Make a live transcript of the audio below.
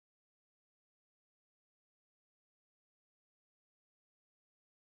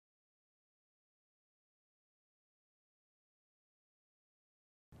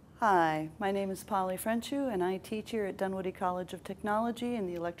Hi, my name is Friendshuh and I teach here at Dunwoody College of Technology in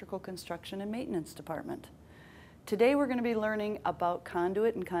the Electrical Construction and Maintenance Department. Today we're going to be learning about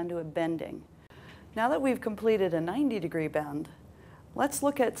conduit and conduit bending. Now that we've completed a 90-degree bend, let's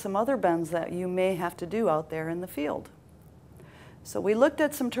look at some other bends that you may have to do out there in the field. So we looked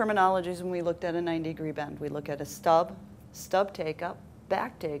at some terminologies when we looked at a 90-degree bend. We look at a stub, stub take-up,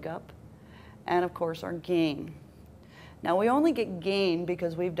 back take-up, and of course our gain. Now we only get gain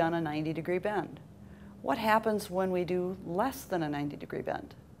because we've done a 90-degree bend. What happens when we do less than a 90-degree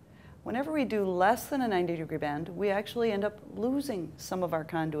bend? Whenever we do less than a 90-degree bend, we actually end up losing some of our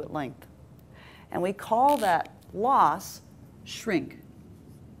conduit length. And we call that loss shrink.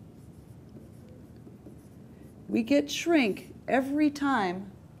 We get shrink every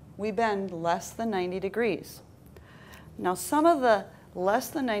time we bend less than 90 degrees. Now some of the less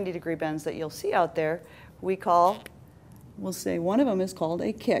than 90-degree bends that you'll see out there, we'll say one of them is called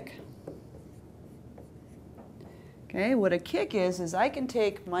a kick. Okay, what a kick is I can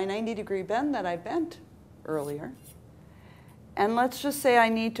take my 90-degree bend that I bent earlier, and let's just say I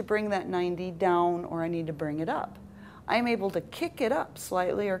need to bring that 90 down or I need to bring it up. I'm able to kick it up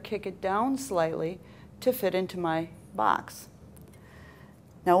slightly or kick it down slightly to fit into my box.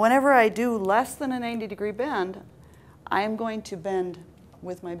 Now whenever I do less than a 90-degree bend, I am going to bend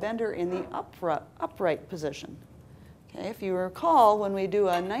with my bender in the upright position. Okay, if you recall, when we do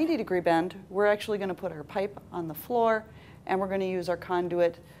a 90-degree bend, we're actually going to put our pipe on the floor and we're going to use our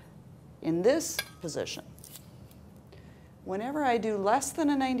conduit in this position. Whenever I do less than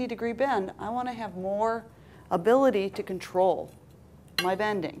a 90-degree bend, I want to have more ability to control my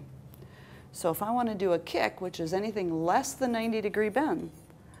bending. So if I want to do a kick, which is anything less than 90-degree bend,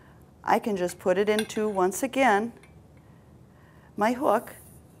 I can just put it into, once again, my hook.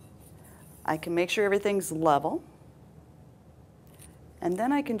 I can make sure everything's level. And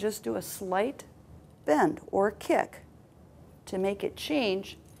then I can just do a slight bend or kick to make it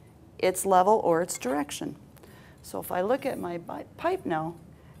change its level or its direction. So if I look at my pipe now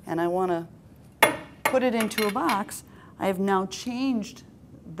and I want to put it into a box, I have now changed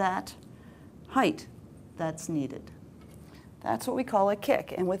that height that's needed. That's what we call a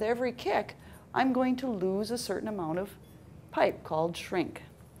kick. And with every kick, I'm going to lose a certain amount of pipe called shrink.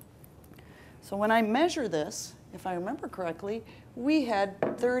 So when I measure this, if I remember correctly, we had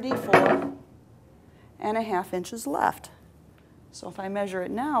 34.5 inches left. So if I measure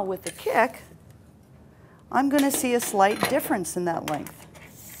it now with the kick, I'm going to see a slight difference in that length.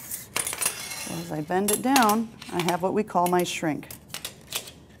 So as I bend it down, I have what we call my shrink.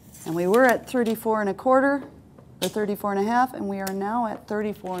 And we were at 34.25 or 34.5, and we are now at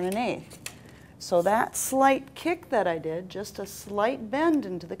 34.125. So that slight kick that I did, just a slight bend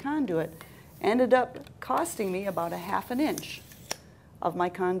into the conduit, ended up costing me about 1/2 inch of my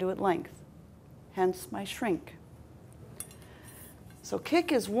conduit length, hence my shrink. So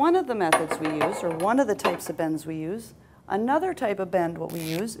kick is one of the methods we use, or one of the types of bends we use. Another type of bend what we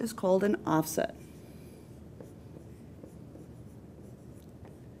use is called an offset.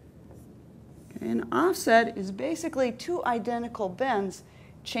 Okay, an offset is basically two identical bends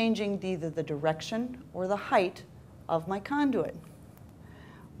changing either the direction or the height of my conduit.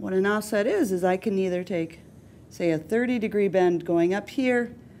 What an offset is I can either take, say, a 30-degree bend going up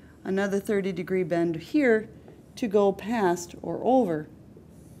here, another 30-degree bend here to go past or over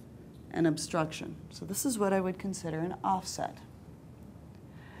an obstruction. So this is what I would consider an offset.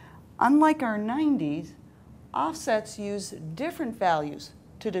 Unlike our 90s, offsets use different values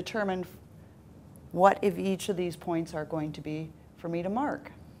to determine what if each of these points are going to be for me to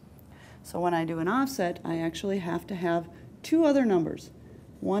mark. So when I do an offset, I actually have to have two other numbers.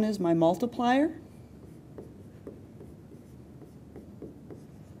 One is my multiplier,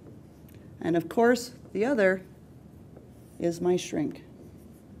 and of course the other is my shrink.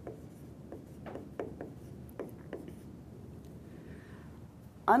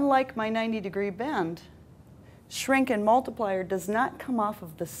 Unlike my 90-degree bend, shrink and multiplier does not come off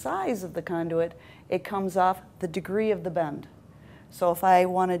of the size of the conduit, it comes off the degree of the bend. So if I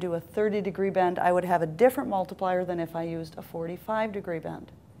want to do a 30-degree bend, I would have a different multiplier than if I used a 45-degree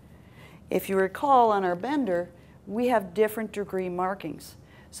bend. If you recall on our bender, we have different degree markings.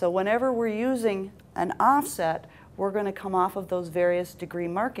 So whenever we're using an offset, we're going to come off of those various degree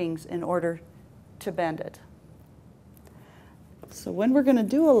markings in order to bend it. So when we're going to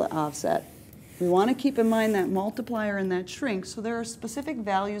do an offset, we want to keep in mind that multiplier and that shrink, so there are specific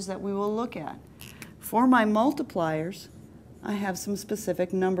values that we will look at. For my multipliers, I have some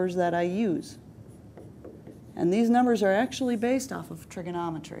specific numbers that I use. And these numbers are actually based off of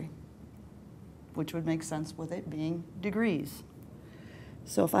trigonometry, which would make sense with it being degrees.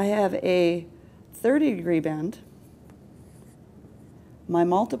 So if I have a 30-degree bend, my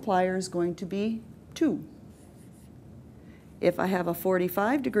multiplier is going to be 2. If I have a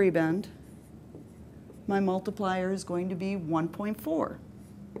 45-degree bend, my multiplier is going to be 1.4.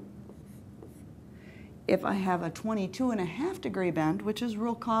 If I have a 22.5-degree bend, which is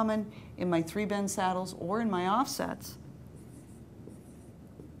real common in my 3-bend saddles or in my offsets,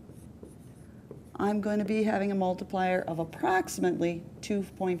 I'm going to be having a multiplier of approximately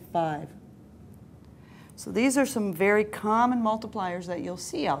 2.5. So these are some very common multipliers that you'll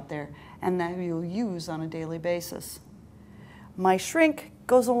see out there and that you'll use on a daily basis. My shrink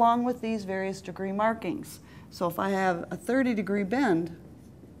goes along with these various degree markings. So if I have a 30-degree bend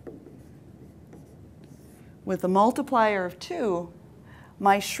with a multiplier of 2,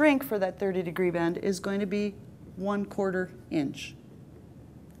 my shrink for that 30-degree bend is going to be 1/4 inch.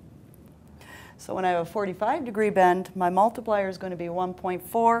 So when I have a 45-degree bend, my multiplier is going to be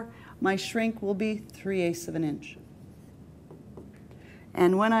 1.4. My shrink will be 3/8 of an inch.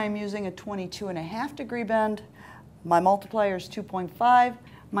 And when I'm using a 22.5-degree bend, my multiplier is 2.5.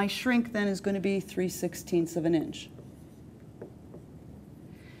 My shrink then is going to be 3/16 of an inch.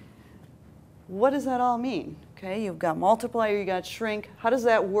 What does that all mean? Okay, you've got multiplier, you got shrink. How does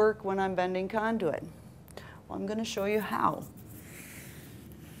that work when I'm bending conduit? Well, I'm going to show you how.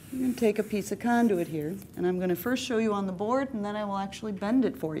 I'm going to take a piece of conduit here, and I'm going to first show you on the board, and then I will actually bend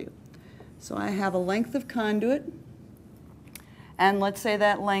it for you. So I have a length of conduit, and let's say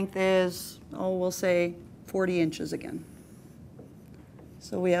that length is, we'll say 40 inches again.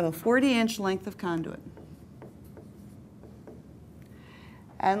 So we have a 40-inch length of conduit.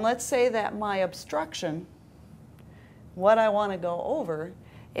 And let's say that my obstruction, what I want to go over,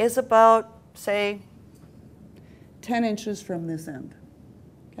 is about, say, 10 inches from this end.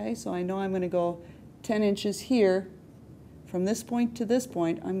 Okay, so I know I'm going to go 10 inches here. From this point to this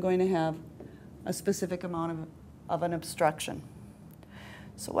point, I'm going to have a specific amount of an obstruction.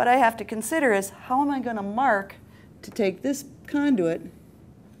 So what I have to consider is, how am I going to mark to take this conduit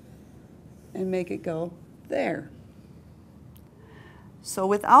and make it go there? So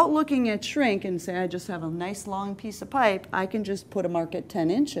without looking at shrink and say I just have a nice long piece of pipe, I can just put a mark at 10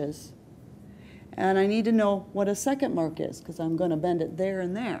 inches. And I need to know what a second mark is, because I'm going to bend it there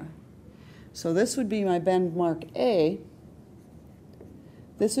and there. So this would be my bend mark A.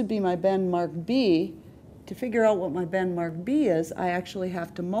 This would be my bend mark B. To figure out what my bend mark B is, I actually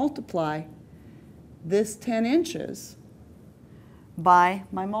have to multiply this 10 inches by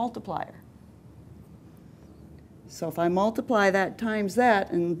my multiplier. So if I multiply that times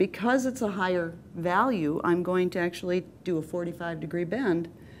that, and because it's a higher value, I'm going to actually do a 45-degree bend.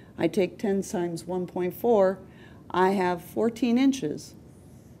 I take 10 times 1.4, I have 14 inches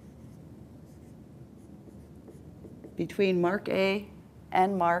between mark A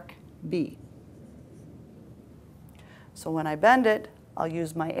and mark B. So when I bend it, I'll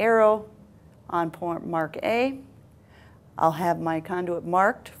use my arrow on point mark A. I'll have my conduit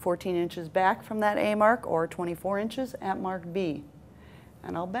marked 14 inches back from that A mark, or 24 inches at mark B,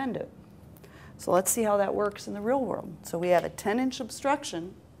 and I'll bend it. So let's see how that works in the real world. So we have a 10-inch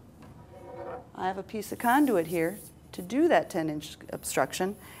obstruction. I have a piece of conduit here to do that 10-inch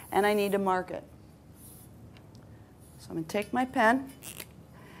obstruction, and I need to mark it. So I'm going to take my pen,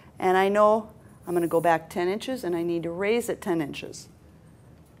 and I know I'm going to go back 10 inches, and I need to raise it 10 inches.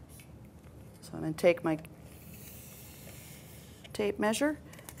 So I'm going to take my tape measure,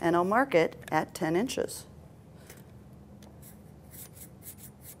 and I'll mark it at 10 inches.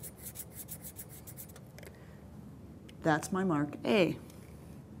 That's my mark A.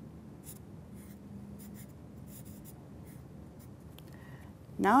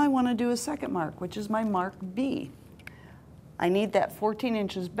 Now I want to do a second mark, which is my mark B. I need that 14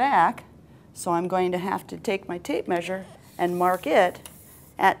 inches back, so I'm going to have to take my tape measure and mark it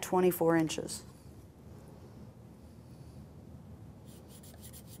at 24 inches.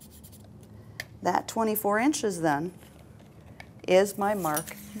 That 24 inches then is my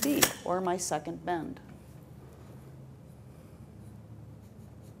mark B, or my second bend.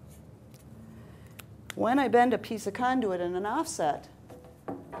 When I bend a piece of conduit in an offset,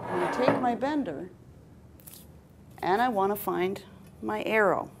 I'm going to take my bender and I want to find my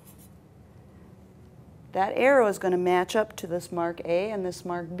arrow. That arrow is going to match up to this mark A and this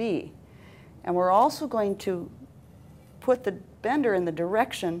mark B. And we're also going to put the bender in the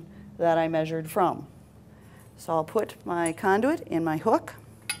direction that I measured from. So I'll put my conduit in my hook.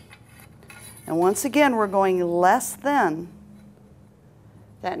 And once again, we're going less than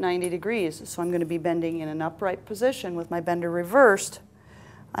that 90 degrees. So I'm going to be bending in an upright position with my bender reversed.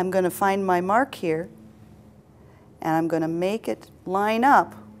 I'm going to find my mark here, and I'm going to make it line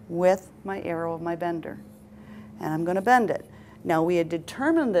up with my arrow of my bender. And I'm going to bend it. Now we had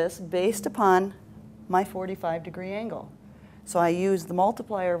determined this based upon my 45-degree angle. So I used the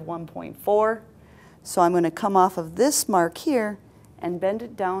multiplier of 1.4. So I'm going to come off of this mark here and bend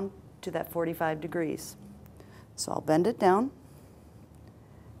it down to that 45 degrees. So I'll bend it down.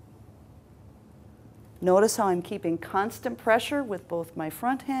 Notice how I'm keeping constant pressure with both my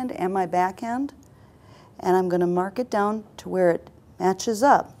front hand and my back hand. And I'm going to mark it down to where it matches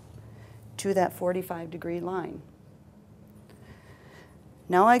up to that 45-degree line.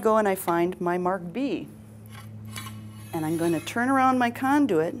 Now I go and I find my mark B. And I'm going to turn around my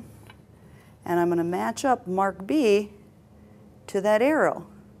conduit and I'm going to match up mark B to that arrow.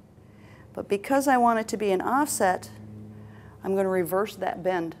 But because I want it to be an offset, I'm going to reverse that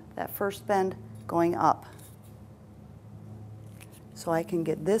bend, that first bend going up. So I can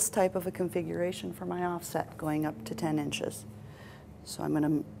get this type of a configuration for my offset going up to 10 inches. So I'm going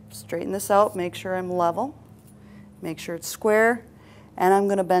to straighten this out, make sure I'm level, make sure it's square, and I'm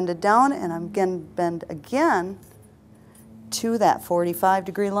going to bend it down, and I'm going to bend again to that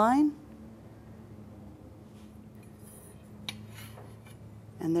 45-degree line.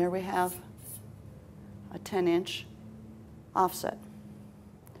 And there we have a 10-inch offset.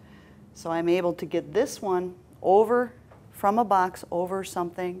 So I'm able to get this one over from a box over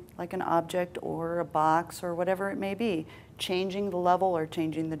something like an object or a box or whatever it may be, changing the level or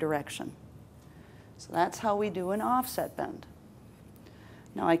changing the direction. So that's how we do an offset bend.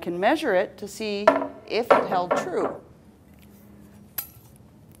 Now I can measure it to see if it held true.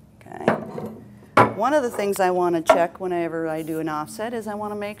 Okay. One of the things I want to check whenever I do an offset is I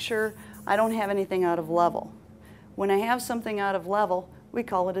want to make sure I don't have anything out of level. When I have something out of level, we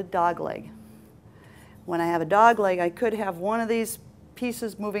call it a dog leg. When I have a dog leg, I could have one of these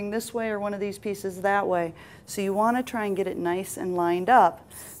pieces moving this way or one of these pieces that way. So you want to try and get it nice and lined up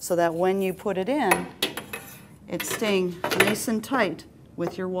so that when you put it in, it's staying nice and tight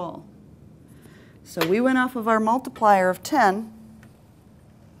with your wall. So we went off of our multiplier of 10,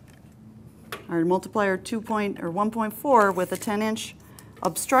 our multiplier 1.4 with a 10-inch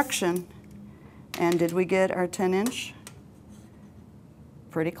obstruction, and did we get our 10-inch?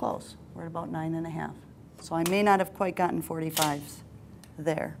 Pretty close. We're at about 9.5. So I may not have quite gotten 45s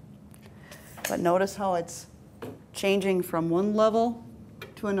there. But notice how it's changing from one level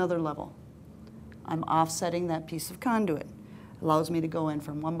to another level. I'm offsetting that piece of conduit. Allows me to go in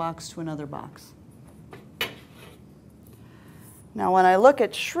from one box to another box. Now when I look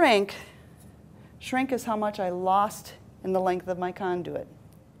at shrink, shrink is how much I lost in the length of my conduit.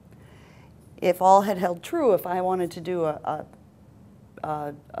 If all had held true, if I wanted to do a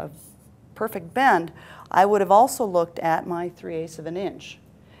perfect bend, I would have also looked at my 3/8 of an inch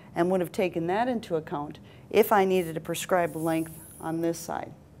and would have taken that into account if I needed a prescribed length on this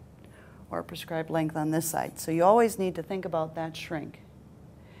side or a prescribed length on this side. So you always need to think about that shrink.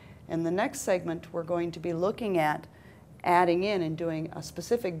 In the next segment, we're going to be looking at adding in and doing a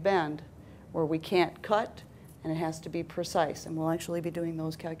specific bend where we can't cut and it has to be precise. And we'll actually be doing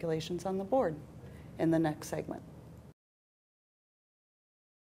those calculations on the board in the next segment.